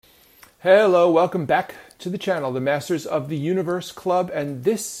Hello, welcome back to the channel, the Masters of the Universe Club, and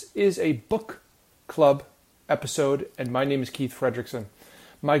this is a book club episode, and my name is Keith Fredrickson.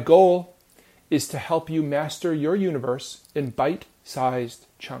 My goal is to help you master your universe in bite-sized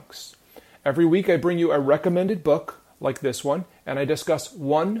chunks. Every week I bring you a recommended book like this one, and I discuss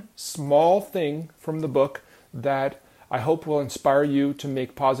one small thing from the book that I hope will inspire you to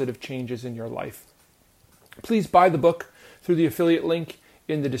make positive changes in your life. Please buy the book through the affiliate link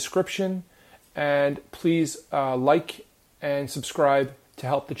in the description, and please like and subscribe to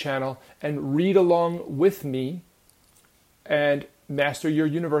help the channel and read along with me and master your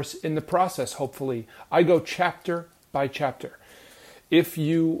universe in the process, hopefully. I go chapter by chapter. If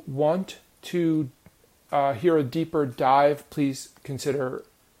you want to hear a deeper dive, please consider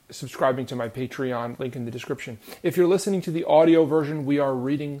subscribing to my Patreon, link in the description. If you're listening to the audio version, we are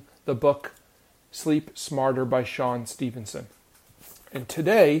reading the book Sleep Smarter by Shawn Stevenson. And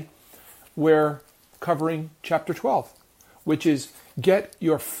today, we're covering chapter 12, which is get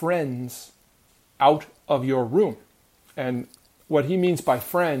your friends out of your room. And what he means by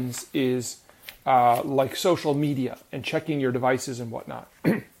friends is like social media and checking your devices and whatnot.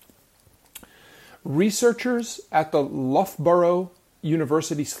 Researchers at the Loughborough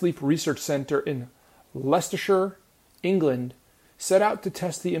University Sleep Research Centre in Leicestershire, England, set out to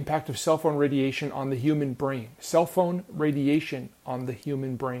test the impact of cell phone radiation on the human brain. Cell phone radiation on the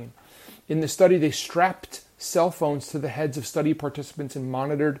human brain. In the study, they strapped cell phones to the heads of study participants and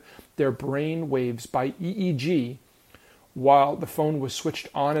monitored their brain waves by EEG while the phone was switched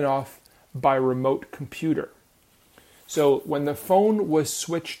on and off by a remote computer. So when the phone was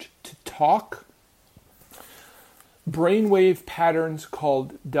switched to talk, brainwave patterns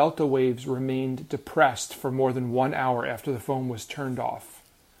called delta waves remained depressed for more than 1 hour after the phone was turned off.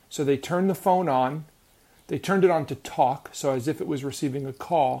 So they turned the phone on, they turned it on to talk, so as if it was receiving a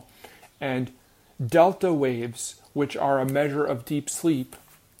call, and delta waves, which are a measure of deep sleep,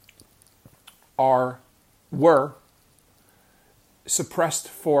 were suppressed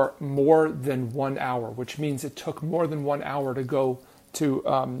for more than 1 hour, which means it took more than 1 hour to go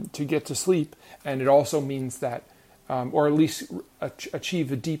to get to sleep, and it also means that or at least achieve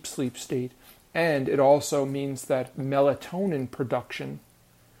a deep sleep state. And it also means that melatonin production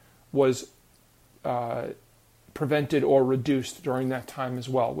was prevented or reduced during that time as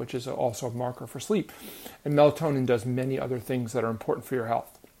well, which is also a marker for sleep. And melatonin does many other things that are important for your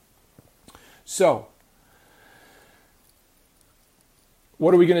health. So,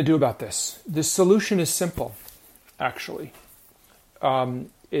 what are we going to do about this? The solution is simple, actually. All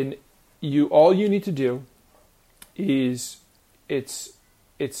you need to do is it's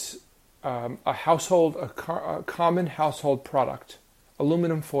a common household product,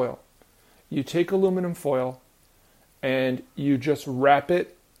 aluminum foil. You take aluminum foil and you just wrap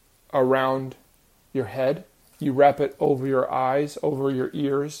it around your head. You wrap it over your eyes, over your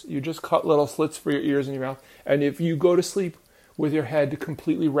ears. You just cut little slits for your ears and your mouth. And if you go to sleep with your head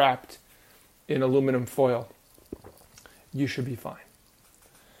completely wrapped in aluminum foil, you should be fine.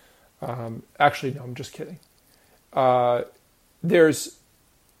 Actually, no, I'm just kidding. Reading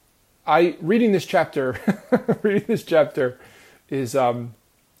this chapter was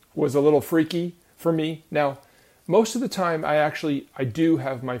a little freaky for me. Now, most of the time I do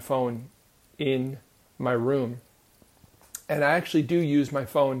have my phone in my room, and I actually do use my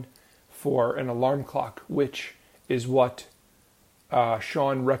phone for an alarm clock, which is what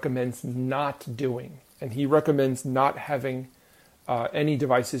Shawn recommends not doing. And he recommends not having any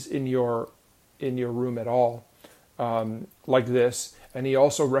devices in your room at all. Like this, and he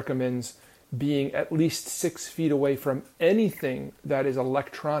also recommends being at least 6 feet away from anything that is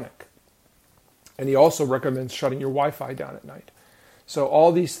electronic. And he also recommends shutting your Wi-Fi down at night. So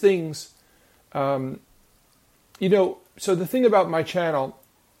all these things, so the thing about my channel,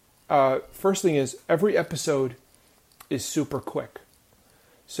 first thing is every episode is super quick.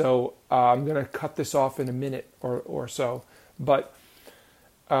 So I'm going to cut this off in a minute or so, but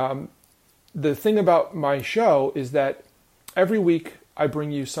the thing about my show is that every week I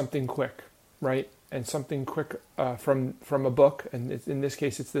bring you something quick, right? And something quick from a book, and in this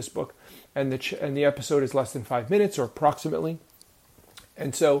case it's this book, and the episode is less than 5 minutes or approximately.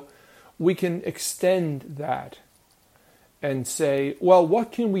 And so we can extend that and say, well,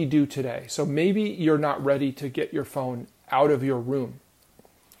 what can we do today? So maybe you're not ready to get your phone out of your room,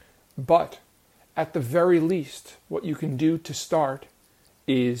 but at the very least, what you can do to start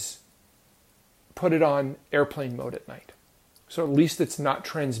is put it on airplane mode at night. So at least it's not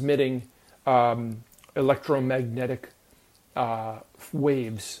transmitting electromagnetic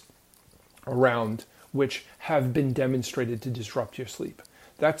waves around, which have been demonstrated to disrupt your sleep.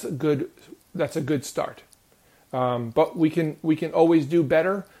 that's a good start. But we can always do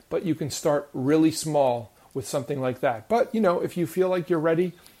better. But you can start really small with something like that. But if you feel like you're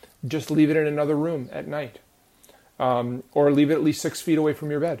ready, just leave it in another room at night, or leave it at least 6 feet away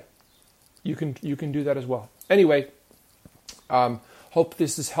from your bed. You can do that as well. Anyway, hope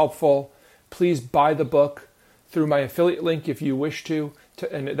this is helpful. Please buy the book through my affiliate link if you wish to,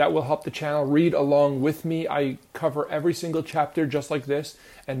 and that will help the channel. Read along with me. I cover every single chapter just like this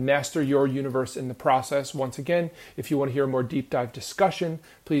and master your universe in the process. Once again, if you want to hear a more deep dive discussion,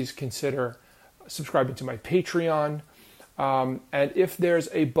 please consider subscribing to my Patreon. And if there's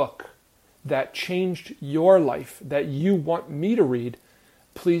a book that changed your life that you want me to read,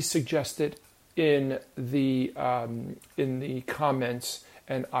 please suggest it in the comments,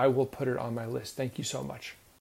 and I will put it on my list. Thank you so much.